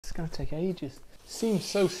it's going to take ages. Seems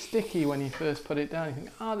so sticky when you first put it down. You think,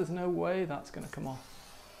 ah, there's no way that's going to come off.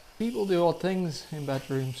 People do odd things in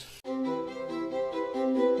bedrooms.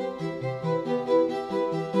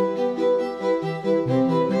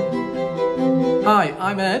 Hi,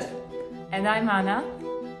 I'm Ed. And I'm Anna.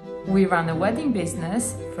 We run a wedding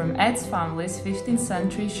business from Ed's family's 15th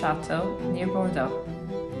century chateau near Bordeaux.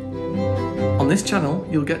 On this channel,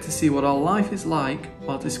 you'll get to see what our life is like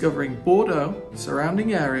while discovering Bordeaux,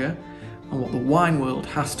 surrounding area, and what the wine world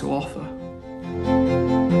has to offer.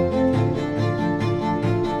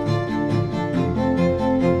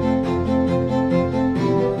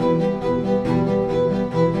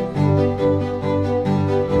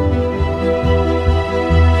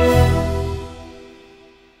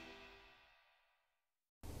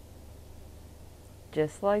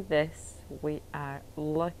 Just like this, we are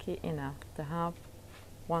lucky enough to have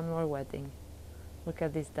one more wedding. Look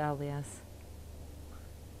at these dahlias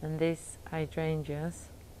and these hydrangeas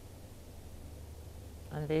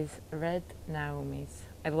and these red Naomis.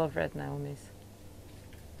 I love red Naomis.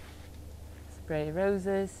 Spray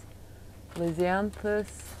roses,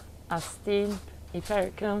 lisianthus, astine,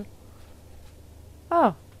 EP43.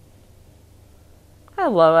 Oh,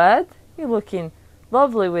 hello Ed, you're looking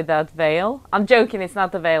lovely with that veil. I'm joking, it's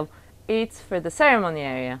not the veil. It's for the ceremony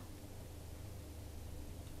area.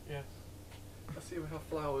 Yes. I see we have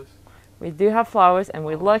flowers. We do have flowers and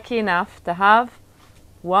we're lucky enough to have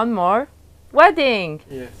one more wedding.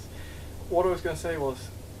 Yes. What I was going to say was,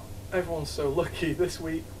 everyone's so lucky. This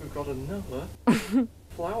week we've got another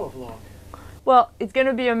flower vlog. Well, it's going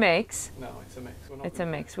to be a mix. No, it's a mix. It's a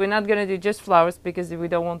mix. We're not going to do just flowers because we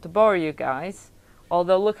don't want to bore you guys.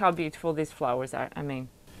 Although look how beautiful these flowers are, I mean.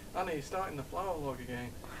 Annie, you're starting the flower vlog again.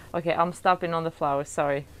 Okay, I'm stopping on the flowers,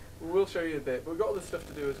 sorry. We'll show you a bit, but we've got other stuff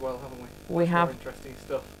to do as well, haven't we? We have. More interesting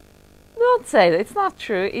stuff. Don't say that, it's not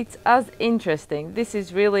true. It's as interesting. This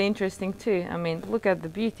is really interesting too. I mean, look at the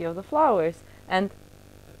beauty of the flowers. And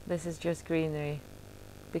this is just greenery.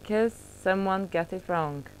 Because someone got it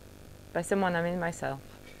wrong. By someone, I mean myself.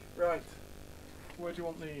 Right. Where do you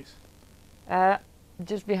want these?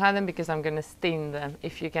 Just behind them because I'm going to steam them,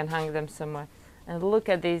 if you can hang them somewhere. And look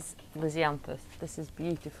at these lisianthus. This is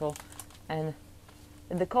beautiful. And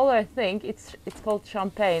the color, I think, it's called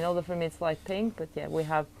champagne, although for me it's light pink. But yeah, we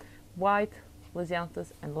have white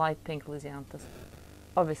lisianthus and light pink lisianthus.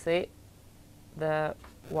 Obviously, the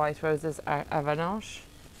white roses are avalanche.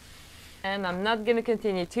 And I'm not going to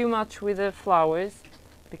continue too much with the flowers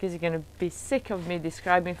because you're going to be sick of me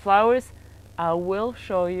describing flowers. I will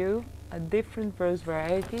show you a different rose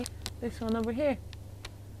variety. This one over here.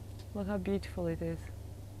 Look how beautiful it is.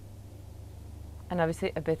 And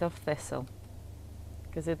obviously a bit of thistle,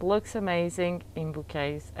 because it looks amazing in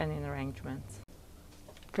bouquets and in arrangements.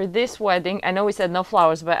 For this wedding, I know we said no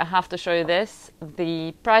flowers, but I have to show you this.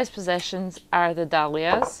 The prized possessions are the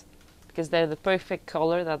dahlias, because they're the perfect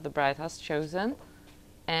color that the bride has chosen.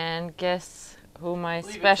 And guess who my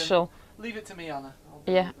special... Leave it to me, Anna.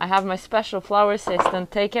 Yeah, I have my special flower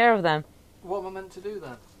assistant take care of them. What am I meant to do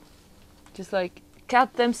then? Just like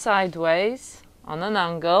cut them sideways on an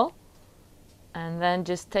angle and then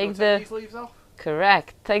just take these leaves off?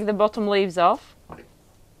 Correct. Take the bottom leaves off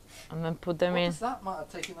and then put them in. What does that matter,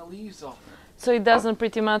 taking the leaves off? So it doesn't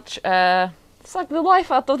pretty much suck the life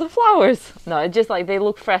out of the flowers. No, it's just like they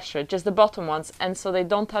look fresher, just the bottom ones, and so they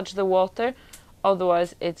don't touch the water,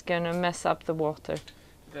 otherwise it's gonna mess up the water.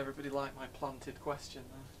 Did everybody like my planted question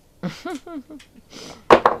then?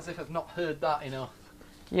 As if I've not heard that enough.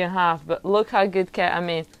 You have, but look how good care. I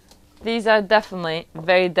mean, these are definitely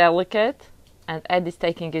very delicate, and Ed is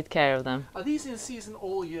taking good care of them. Are these in season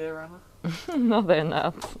all year, Anna? No, they're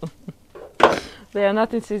not. They are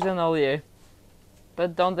not in season all year.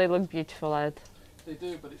 But don't they look beautiful, Ed? They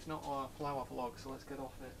do, but it's not our flower vlog, so let's get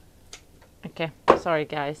off it. Okay, sorry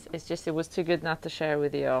guys. It's just it was too good not to share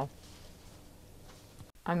with you all.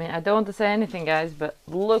 I mean, I don't want to say anything, guys, but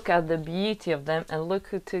look at the beauty of them and look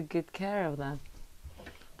who took good care of them.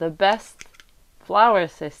 The best flower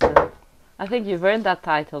assistant. I think you've earned that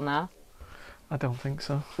title now. I don't think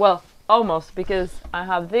so. Well, almost, because I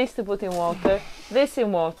have this to put in water, this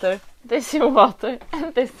in water, this in water,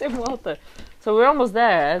 and this in water. So we're almost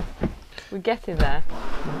there, Ed. We're getting there.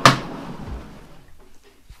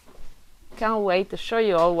 Can't wait to show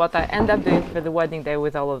you all what I end up doing for the wedding day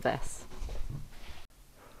with all of this.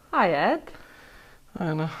 Hi Ed. Hi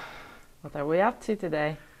Anna. What are we up to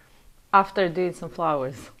today? After doing some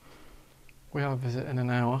flowers. We have a visit in an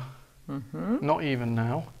hour. Not even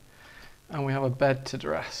now. And we have a bed to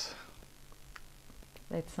dress.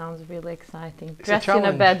 It sounds really exciting. It's Dressing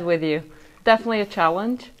a bed with you. Definitely a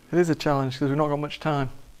challenge. It is a challenge because we've not got much time.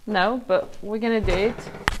 No, but we're gonna do it.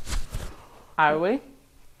 Are we?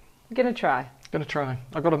 We're gonna try. Gonna try.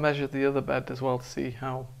 I've got to measure the other bed as well to see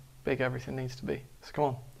how big everything needs to be. So come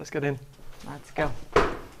on, let's get in. Let's go.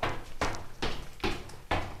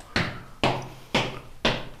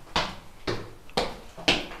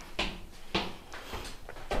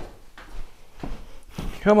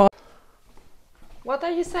 Come on. What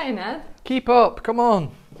are you saying, Ed? Keep up, come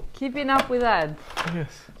on. Keeping up with Ed.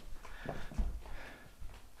 Yes.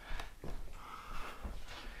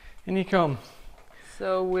 In you come.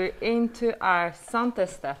 So we're into our Santa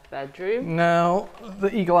Step bedroom. Now,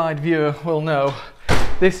 the eagle-eyed viewer will know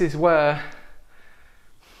this is where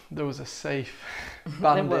there was a safe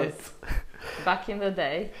bandit. There was. Back in the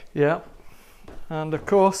day. Yeah. And of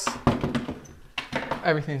course,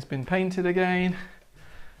 everything's been painted again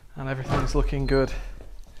and everything's looking good.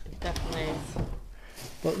 It definitely is.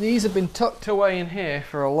 But these have been tucked away in here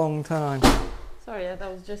for a long time. Sorry, Ed, I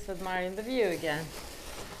was just admiring the view again.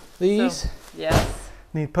 These So, yes.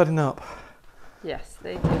 need putting up. Yes,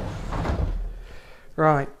 they do.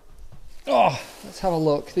 Right. Oh, let's have a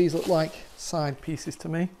look. These look like side pieces to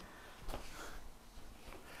me.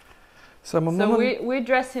 So we're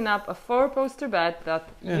dressing up a 4-poster bed that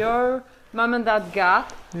your mum and dad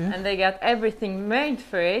got, and they got everything made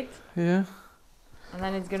for it. Yeah. And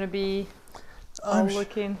then it's gonna be all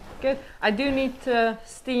looking good. I do need to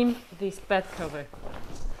steam this bed cover.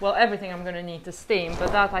 Well, everything I'm gonna need to steam,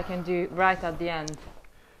 but that I can do right at the end.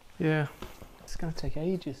 Yeah. It's gonna take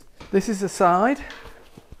ages. This is the side.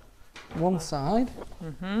 One side.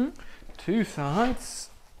 Mm-hmm. Two sides.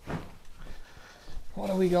 What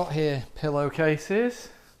have we got here? Pillowcases.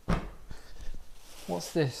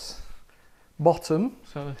 What's this? Bottom.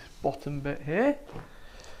 So this bottom bit here.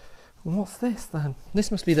 And what's this then? This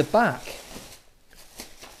must be the back.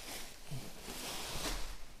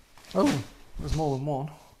 Oh, there's more than one.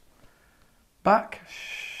 Back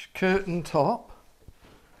curtain top.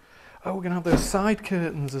 Oh, we're going to have those side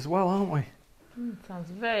curtains as well, aren't we? Sounds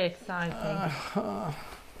very exciting.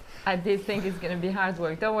 I did think it's going to be hard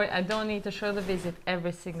work. Don't worry, I don't need to show the visit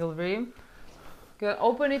every single room. Go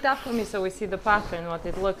open it up for me so we see the pattern, what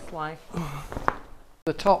it looks like.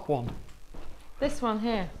 The top one. This one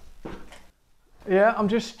here. Yeah, I'm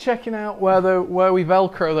just checking out where we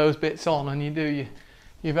Velcro those bits on, and you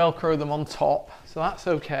Velcro them on top, so that's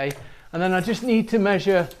okay. And then I just need to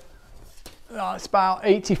measure, it's about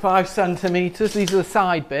 85 centimetres. These are the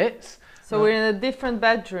side bits. So we're in a different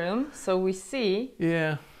bedroom, so we see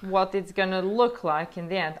what it's gonna look like in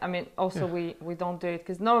the end. I mean, also we don't do it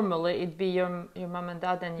because normally it'd be your mum and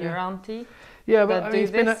dad and your auntie. Yeah, but I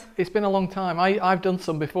mean, it's been a long time. I've done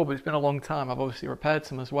some before, but it's been a long time. I've obviously repaired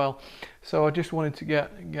some as well. So I just wanted to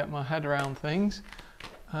get my head around things,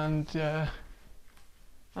 and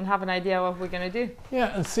have an idea what we're gonna do.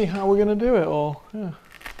 Yeah, and see how we're gonna do it all.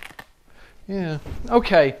 Yeah.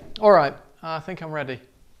 Okay. All right. I think I'm ready.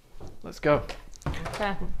 Let's go.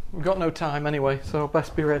 Okay. We've got no time anyway, so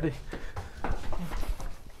best be ready.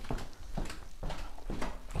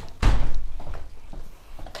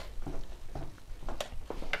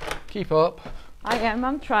 Keep up.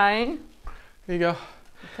 I'm trying. Here you go.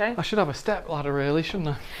 Okay. I should have a step ladder really, shouldn't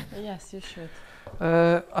I? Yes, you should.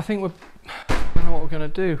 I think I don't know what we're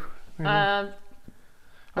going to do. I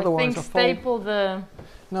think staple the...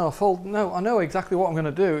 No, I know exactly what I'm going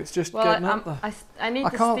to do. It's just getting up there. I need to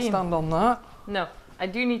steam. I can't stand on that. No, I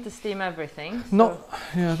do need to steam everything. So.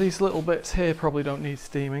 Yeah, these little bits here probably don't need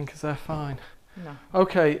steaming because they're fine. No.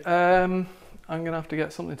 Okay, I'm going to have to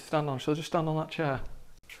get something to stand on. Shall I just stand on that chair?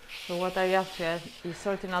 So what are you up to? You're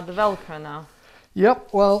sorting out the Velcro now?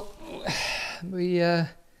 Yep, well,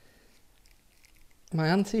 my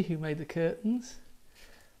auntie who made the curtains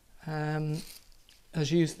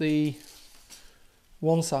has used the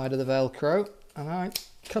one side of the Velcro, and I'm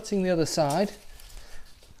cutting the other side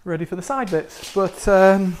ready for the side bits. But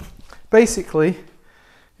basically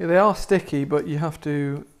they are sticky, but you have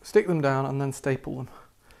to stick them down and then staple them,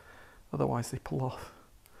 otherwise they pull off.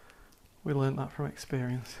 We learned that from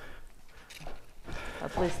experience.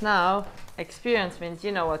 At least now experience means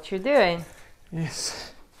you know what you're doing.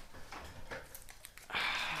 Yes.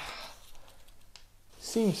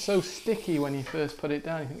 Seems so sticky when you first put it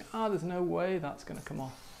down. You think, there's no way that's going to come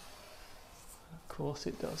off. Of course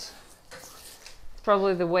it does. It's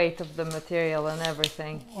probably the weight of the material and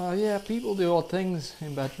everything. Well, yeah, people do odd things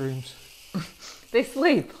in bedrooms. They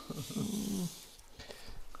sleep.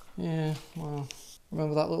 Yeah, well,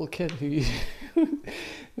 remember that little kid who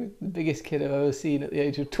the biggest kid I've ever seen at the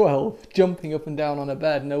age of 12, jumping up and down on a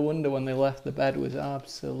bed. No wonder when they left the bed was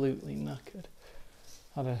absolutely knackered.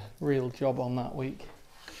 Had a real job on that week.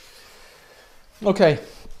 Okay,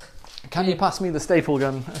 Can you pass me the staple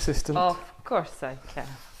gun, assistant? Of course I can.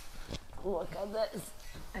 Look at this.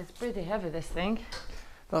 It's pretty heavy, this thing.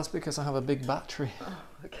 That's because I have a big battery. Oh,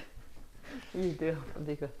 okay. You do have a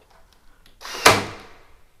big one.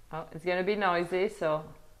 Oh, it's gonna be noisy, so...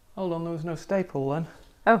 Hold on, there was no staple then.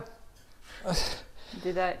 Oh.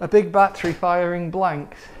 Did I? A big battery firing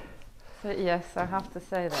blanks. So, yes, I have to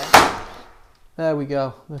say that. There we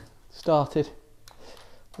go. Started.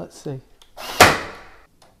 Let's see.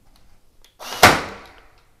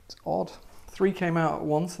 It's odd. 3 came out at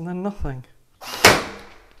once and then nothing.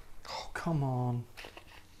 Oh, come on.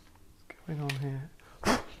 What's going on here?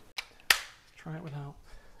 Let's try it without.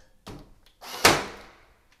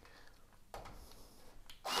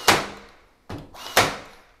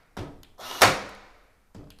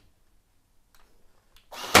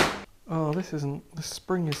 Oh, this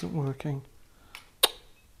spring isn't working.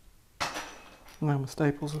 Now my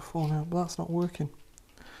staples have fallen out, but that's not working.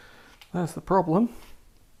 There's the problem.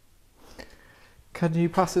 Can you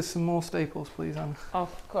pass us some more staples, please, Anna?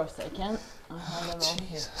 Of course I can. I have them all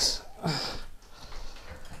here. Jesus.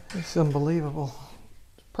 This is unbelievable.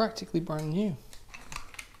 It's practically brand new.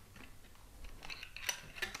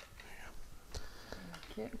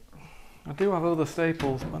 Thank you. I do have other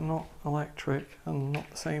staples, but not electric and not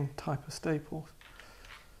the same type of staples.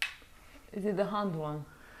 Is it the hand one?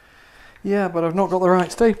 Yeah, but I've not got the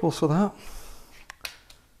right staples for that.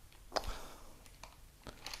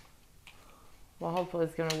 Well, hopefully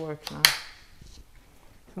it's gonna work now.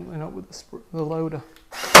 Certainly not with the loader.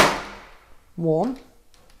 1.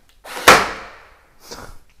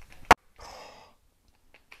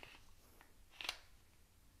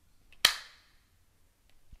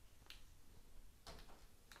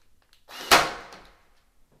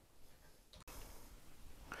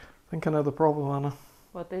 I think I know the problem, Anna.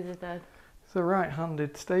 What is it, Dad? It's a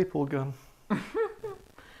right-handed staple gun. I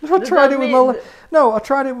tried it with my I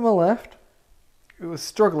tried it with my left. It was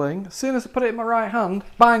struggling. As soon as I put it in my right hand,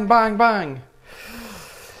 bang, bang, bang.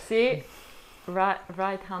 See,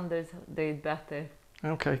 right-handers do it better.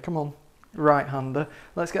 Okay, come on, right-hander.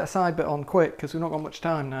 Let's get a side bit on quick because we've not got much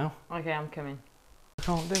time now. Okay, I'm coming. I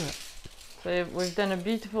can't do it. So we've done a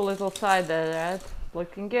beautiful little side there, Dad.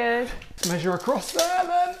 Looking good. Let's measure across there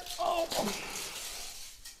then. Oh.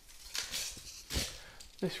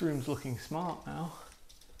 This room's looking smart now.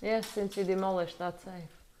 Yes, since you demolished that safe.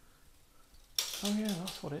 Oh yeah,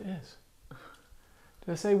 that's what it is.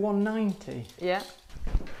 Did I say 190? Yeah.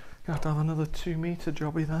 You have to have another 2 metre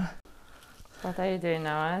jobby there. What are you doing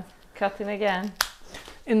now, Ed? Cutting again?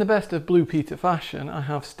 In the best of Blue Peter fashion, I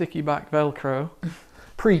have sticky back Velcro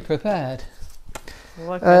pre-prepared.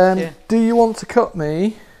 Look at you. Do you want to cut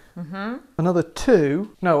me another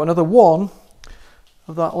 1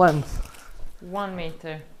 of that length? 1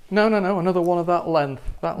 meter. No, another 1 of that length.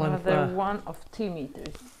 That length there. Another 1 of 2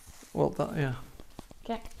 meters. Well, that, yeah.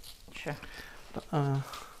 Okay, sure. Can't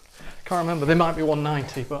remember, they might be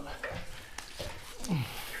 190, but...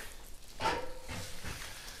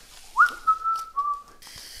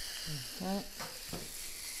 Okay.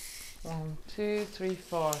 1, 2, 3,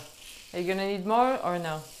 4. Are you gonna need more or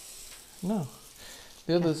no? No.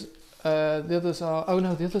 The others are, oh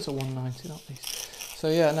no, the others are 190, not these. So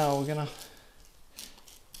yeah, no, we're gonna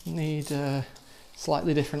need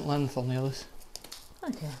slightly different length on the others.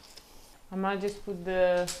 Okay. I might just put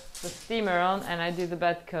the steamer on and I do the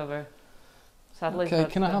bed cover. So at least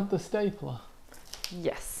okay, can I have the stapler?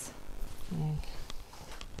 Yes. Mm.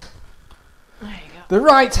 There you go. The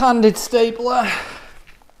right-handed stapler,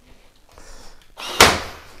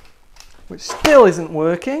 which still isn't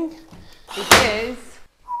working. It is.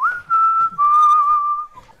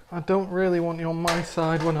 I don't really want you on my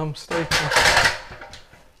side when I'm stapling.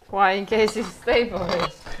 Why, in case you staple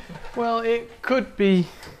it? Well, it could be,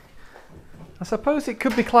 I suppose it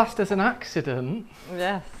could be classed as an accident.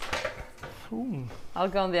 Yes. Ooh. I'll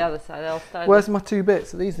go on the other side. I'll start. Where's my 2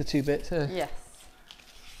 bits? Are these the 2 bits here? Yes.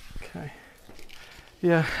 Okay.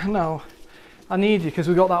 Yeah, no, I need you because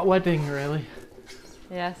we got that wedding, really.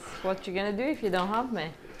 Yes. What you gonna do if you don't have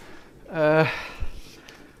me?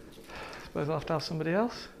 Suppose I'll have to have somebody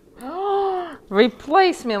else.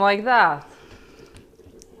 Replace me like that?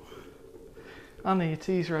 Anna, your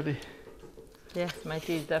tea's ready. Yes, my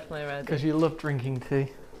tea is definitely ready. Because you love drinking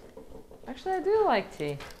tea. Actually, I do like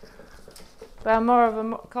tea. But I'm more of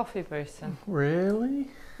a coffee person. Really?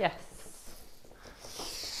 Yes.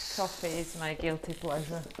 Coffee is my guilty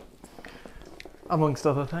pleasure. Amongst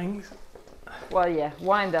other things. Well, yeah,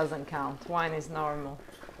 wine doesn't count. Wine is normal.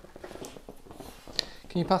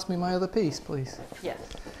 Can you pass me my other piece, please? Yes.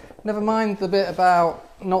 Never mind the bit about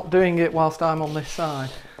not doing it whilst I'm on this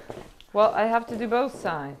side. Well, I have to do both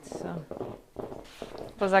sides, so.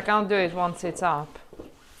 Because I can't do it once it's up.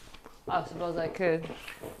 I suppose I could.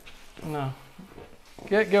 No.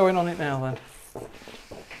 Get going on it now then.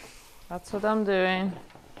 That's what I'm doing.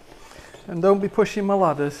 And don't be pushing my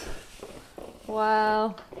ladders.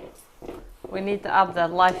 Well, we need to up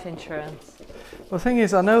that life insurance. The thing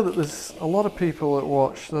is, I know that there's a lot of people that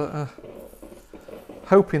watch that are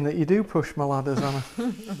hoping that you do push my ladders, Anna.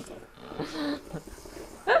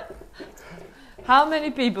 How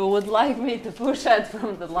many people would like me to push Ed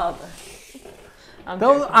from the ladder?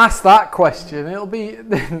 Don't ask that question. It'll be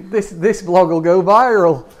this vlog will go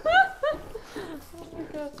viral.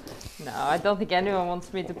 No, I don't think anyone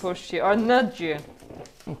wants me to push you or nudge you.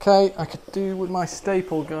 Okay, I could do with my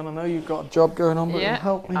staple gun. I know you've got a job going on, but it'll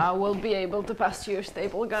help me. I will be able to pass you your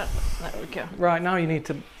staple gun. There we go. Right, now you need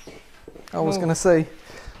to, I was going to say,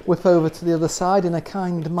 whip over to the other side in a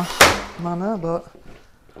kind manner, but...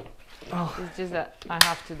 Oh. It's just that I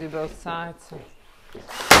have to do both sides. So.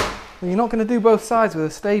 Well, you're not going to do both sides with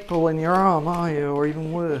a staple in your arm, are you? Or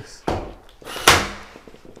even worse.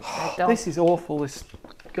 This is awful, this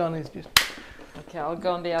gun is just... Okay, I'll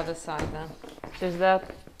go on the other side then. Just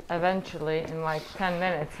that eventually, in like 10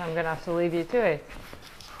 minutes, I'm going to have to leave you to it.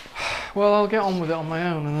 Well, I'll get on with it on my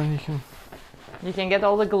own and then you can... You can get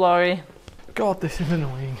all the glory. God, this is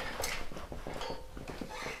annoying.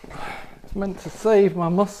 It's meant to save my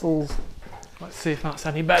muscles. Let's see if that's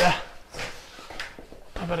any better.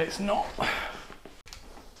 I bet it's not.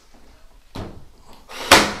 Do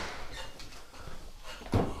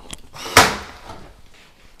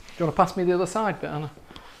you want to pass me the other side bit, Anna?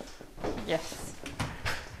 Yes.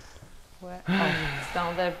 Where? Oh, it's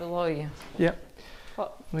down there below you. Yep.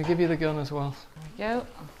 What? Let me give you the gun as well. There we go.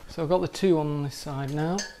 So I've got the two on this side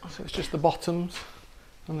now. So it's just the bottoms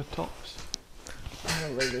and the tops. I'm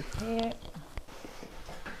gonna leave it here.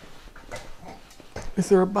 Is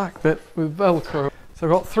there a back bit with Velcro? So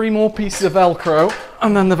I've got 3 more pieces of Velcro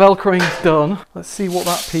and then the Velcroing's done. Let's see what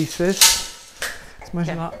that piece is. Let's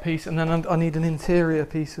measure that piece and then I need an interior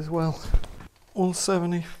piece as well.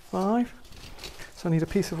 175. So I need a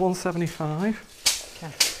piece of 175.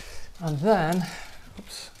 Okay. And then,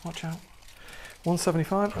 oops, watch out.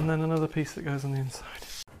 175 and then another piece that goes on the inside.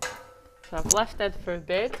 So I've left that for a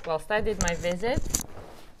bit whilst I did my visit.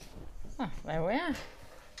 Oh, there we are.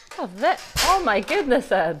 Oh my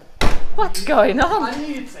goodness, Ed. What's going on? I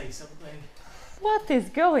knew you'd say something. What is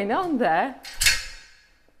going on there?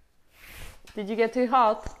 Did you get too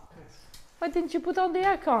hot? Yes. Why didn't you put on the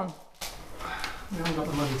aircon? We haven't got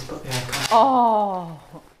the money to put the aircon. Oh.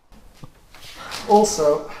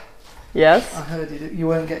 Also, yes. I heard you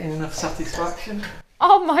weren't getting enough satisfaction.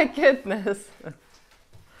 Oh my goodness.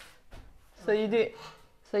 So you do.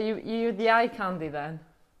 So you the eye candy then?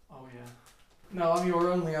 Oh yeah. No, I'm your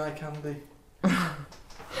only eye candy.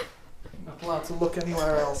 Not allowed to look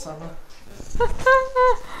anywhere else, Anna.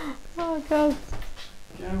 Oh god.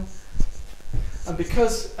 Yeah. And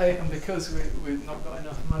because we've not got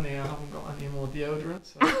enough money, I haven't got any more deodorant,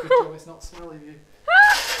 so it's a good job it's not smelling you.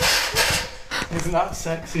 Isn't that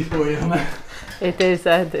sexy for you, Anna? It is,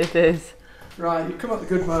 Ed, it is. Right, you've come at the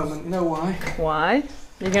good moment. You know why? Why?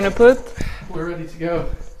 You're gonna put? We're ready to go.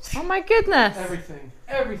 Oh my goodness! Everything.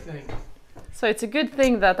 Everything. So it's a good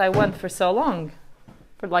thing that I went for so long.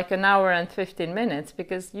 For like an hour and 15 minutes,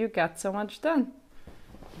 because you got so much done.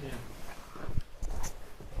 Yeah.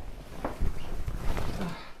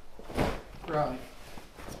 Right.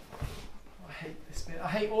 I hate this bit. I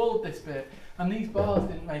hate all of this bit. And these bars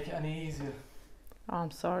didn't make it any easier. Oh,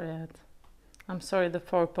 I'm sorry, Ed. I'm sorry the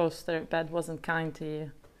 4-poster bed wasn't kind to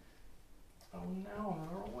you. Oh no, I'm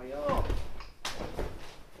the wrong way up.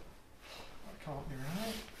 That can't be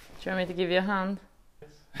right. Do you want me to give you a hand?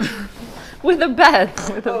 Yes. With a bed.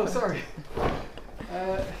 With a Oh, bed. sorry.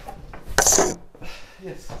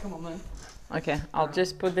 Yes, come on then. Okay, I'll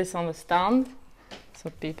just put this on the stand so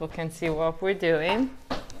people can see what we're doing.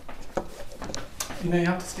 You know, you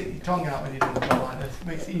have to stick your tongue out when you do the ball like this. It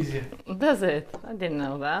makes it easier. Does it? I didn't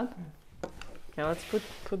know that. Okay, let's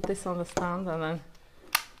put this on the stand and then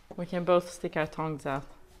we can both stick our tongues out.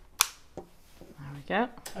 There we go.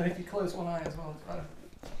 And if you close one eye as well, it's better.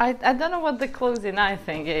 I don't know what the closing eye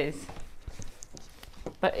thing is,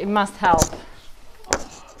 but it must help.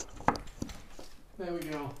 There we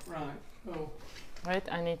go. Right. Oh. Right,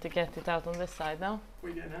 I need to get it out on this side now.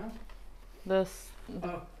 We get now? This.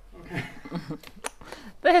 Oh, okay.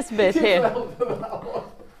 This bit You here. fell for that one.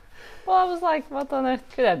 Well, I was like, what on earth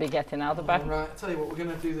could I be getting out the back? Right, I'll tell you what, we're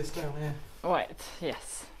going to do this down here. Wait,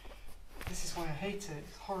 yes. This is why I hate it.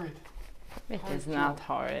 It's horrid. It Horrid is not job.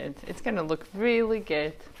 horrid. It's gonna look really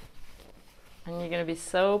good. And you're going to be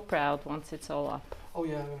so proud once it's all up. Oh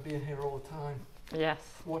yeah, I'm going to be in here all the time. Yes.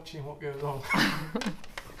 Watching what goes on.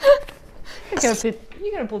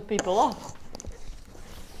 You're going to put people off.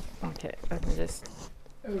 Okay, let me just...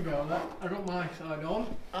 There we go, I got my side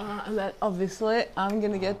on. And then obviously I'm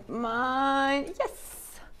going to get mine.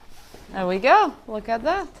 Yes! There we go. Look at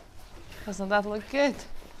that. Doesn't that look good?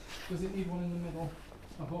 Does it need one in the middle?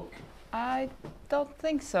 A hook? I don't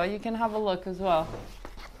think so. You can have a look as well.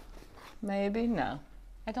 Maybe? No.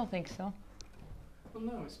 I don't think so. Well,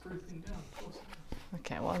 no, it's drooping down. Of course it is.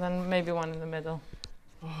 Okay, well then maybe one in the middle.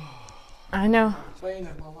 I know. Playing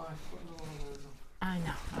of my life, putting all of those on. I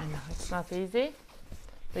know. It's not easy.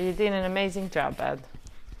 But you're doing an amazing job, Ed.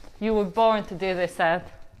 You were born to do this, Ed.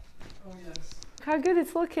 Oh, yes. How good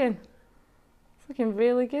it's looking. It's looking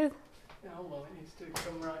really good. Yeah, well, it needs to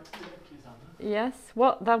come right to the edges, Anna. Yes.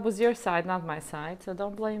 Well, that was your side, not my side, so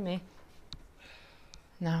don't blame me.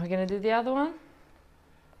 Now we're going to do the other one.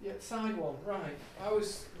 Yeah, side one, right. I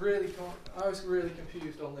was really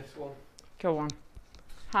confused on this one. Go on.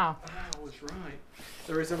 How? I was right.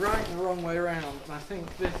 There is a right and a wrong way around, and I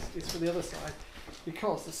think this is for the other side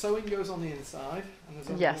because the sewing goes on the inside and there's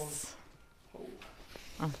only Yes. one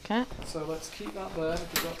hole. Okay. So let's keep that there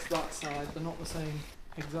because that's that side. They're not the same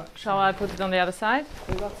exact. Shall I put it on the other side?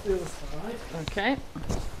 So that's the other side. Okay.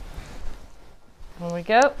 Here we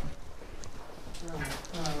go. Right.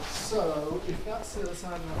 Now, so if that's the other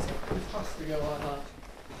side, and that's it. It has to go like that.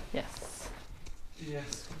 Yes.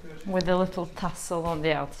 Yes, good. With a little tassel on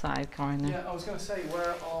the outside corner. Yeah, I was going to say,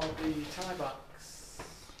 where are the tie backs?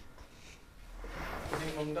 I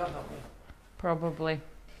think Mum and Dad have them. Probably.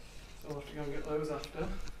 So we'll have to go and get those after.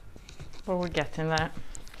 But we're getting there.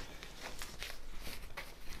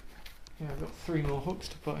 Yeah, I've got 3 more hooks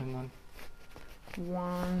to put in then.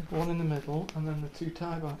 One in the middle, and then the 2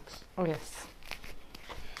 tie backs. Oh yes.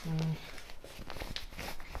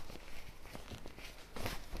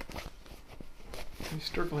 Are you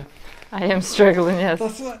struggling? I am struggling, yes.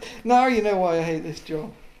 That's like, now you know why I hate this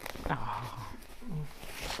job. Oh.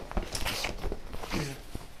 Yeah.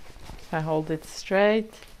 I hold it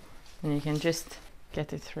straight and you can just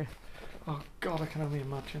get it through. Oh God, I can only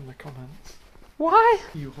imagine the comments. Why?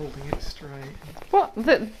 You holding it straight. What?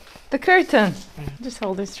 The curtain. Yeah. Just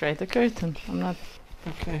hold it straight, the curtain. I'm not...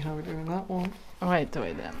 Okay, how are we doing that one? Wait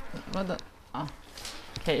then. What the... Oh.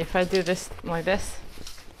 Okay, if I do this like this.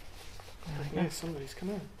 Yeah, somebody's come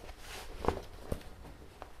in.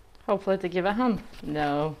 Hopefully to give a hand.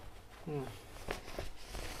 No.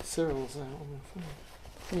 Cyril's out on the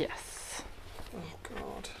phone. Yes. Oh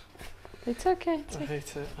God. It's okay. I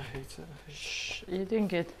hate it. I hate it. Shh, you're doing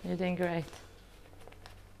good. You're doing great.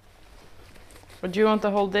 But do you want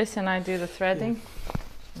to hold this and I do the threading?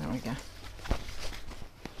 Yeah. There we go.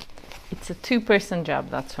 It's a 2-person job,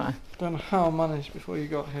 that's why. Don't know how I managed before you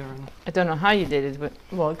got here. And I don't know how you did it, but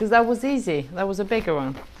well, because that was easy. That was a bigger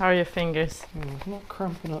one. How are your fingers? I'm not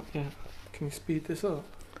cramping up yet. Can you speed this up?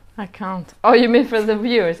 I can't. Oh, you mean for the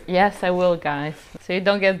viewers? Yes, I will, guys. So you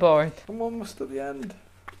don't get bored. I'm almost at the end.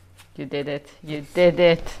 You did it. You did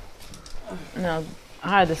it. Now,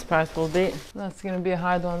 hardest part will be... That's going to be a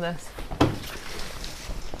hard one, this.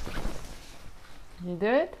 You do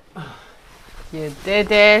it? You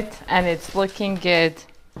did it, and it's looking good.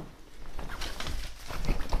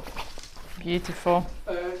 Beautiful.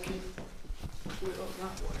 Can you do it up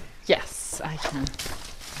that way? Yes, I can.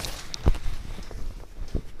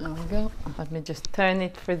 There we go. Let me just turn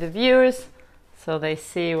it for the viewers so they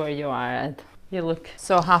see where you are at. You look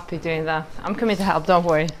so happy doing that. I'm coming to help, don't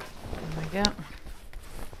worry. There we go.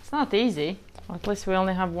 It's not easy. Well, at least we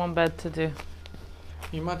only have 1 bed to do.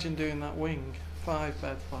 Can you imagine doing that wing? 5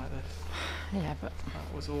 beds like this. Yeah, but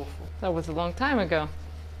That was awful. that was a long time ago.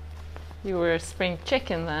 You were a spring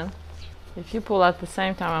chicken then. If you pull at the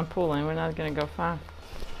same time I'm pulling, we're not going to go far.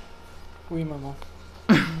 Oui, maman.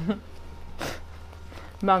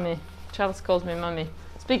 Mummy. Charles calls me mummy.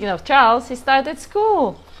 Speaking of Charles, he started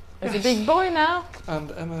school. He's a big boy now.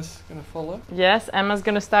 And Emma's going to follow. Yes, Emma's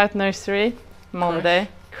going to start nursery Monday.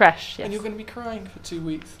 Crash, yes. And you're going to be crying for 2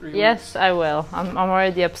 weeks, 3 weeks. Yes, I will. I'm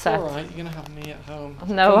already upset. Alright, you're going to have me at home.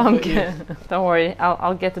 No, I'm Comfort you. good. Don't worry.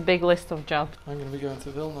 I'll get a big list of jobs. I'm going to be going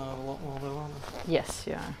to Vilna a lot more though, aren't I? Yes,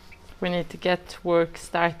 you are. We need to get work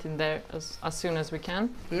starting there as soon as we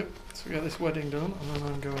can. Yep, so we get this wedding done and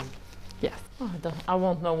then I'm going. Yes. Oh, I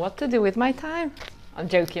won't know what to do with my time. I'm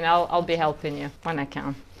joking. I'll be helping you when I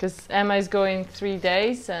can. Because Emma is going 3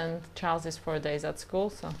 days and Charles is 4 days at school,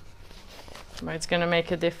 so but it's going to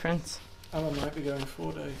make a difference. Emma might be going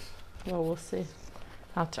 4 days. Well, we'll see.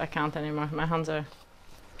 I can't anymore. My hands are...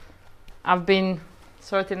 I've been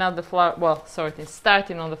sorting out the flower, well,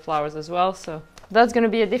 starting on the flowers as well. So that's gonna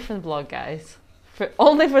be a different vlog, guys.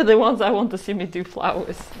 Only for the ones that want to see me do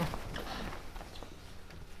flowers.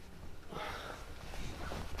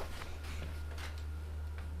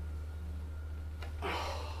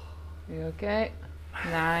 You okay?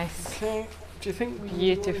 Nice. Okay. Do you think we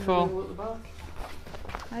beautiful? Need at the back?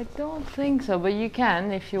 I don't think so, but you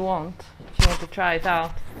can if you want. If you want to try it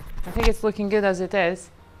out. I think it's looking good as it is.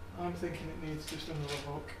 I'm thinking it needs just another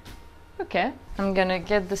hook. Okay. I'm gonna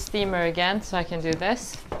get the steamer again so I can do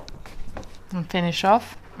this and finish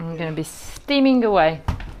off. I'm gonna be steaming away.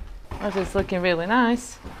 That is looking really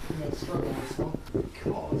nice. I'm gonna struggle with this one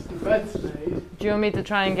because the bed's made. Do you want me to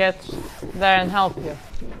try and get there and help you?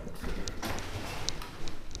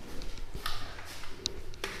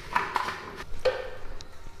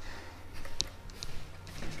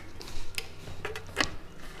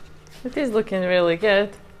 It is looking really good.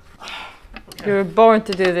 Okay. You were born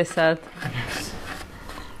to do this, Ed. Yes.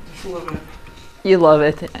 Just love it. You love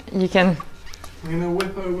it. You can. I'm gonna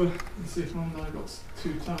whip over and see if Mum and I got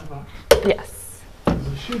two tie back. Yes.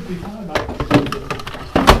 There should be tie back.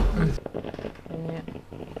 Yeah.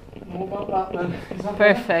 What about that then? Is that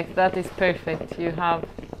perfect. That is perfect. You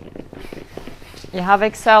have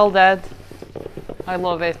excelled, Ed. I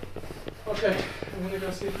love it. Okay. I'm gonna go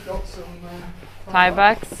see if we've got some tie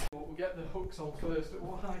backs. We'll get the hooks on first. At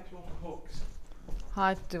what height do you want the hooks?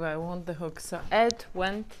 Height do I want the hooks? So Ed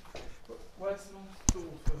went. Where's the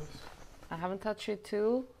tool first? I haven't touched your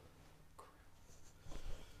tool.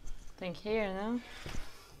 I think here now.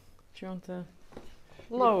 Do you want to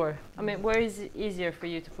lower? I mean, where is it easier for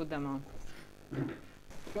you to put them on?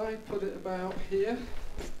 If I put it about here,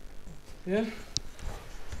 yeah,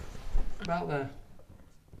 about there.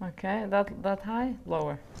 Okay, that high,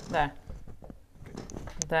 lower, there.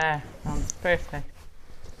 There, sounds perfect.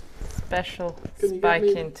 Special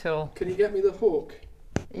spiking tool. Can you get me the hook?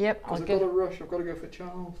 Yep, I've got to rush. I've got to go for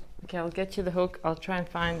Charles. Okay, I'll get you the hook. I'll try and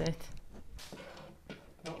find it.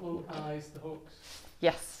 Not little eyes, the hooks.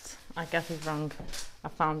 Yes, I got it wrong. I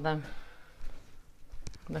found them.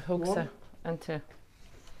 The hooks One. are and two.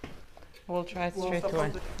 We'll try it straight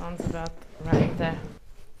away. One's about right there.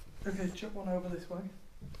 Okay, chuck one over this way.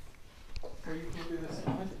 Or you can do this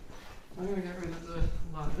side. I'm going to get rid of the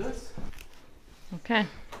like this. Okay.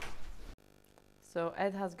 So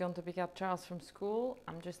Ed has gone to pick up Charles from school.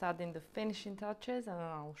 I'm just adding the finishing touches and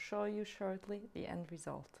I'll show you shortly the end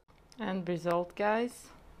result. End result, guys.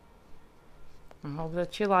 I hope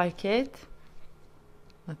that you like it.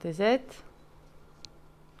 That is it.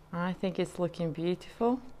 I think it's looking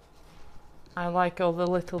beautiful. I like all the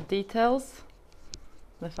little details.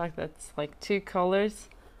 The fact that it's like two colors,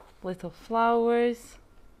 little flowers,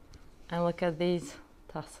 and look at these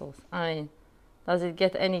tassels. I mean, does it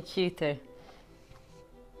get any cuter?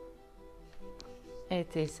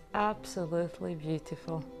 It is absolutely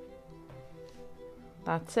beautiful.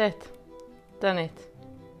 That's it. Done it.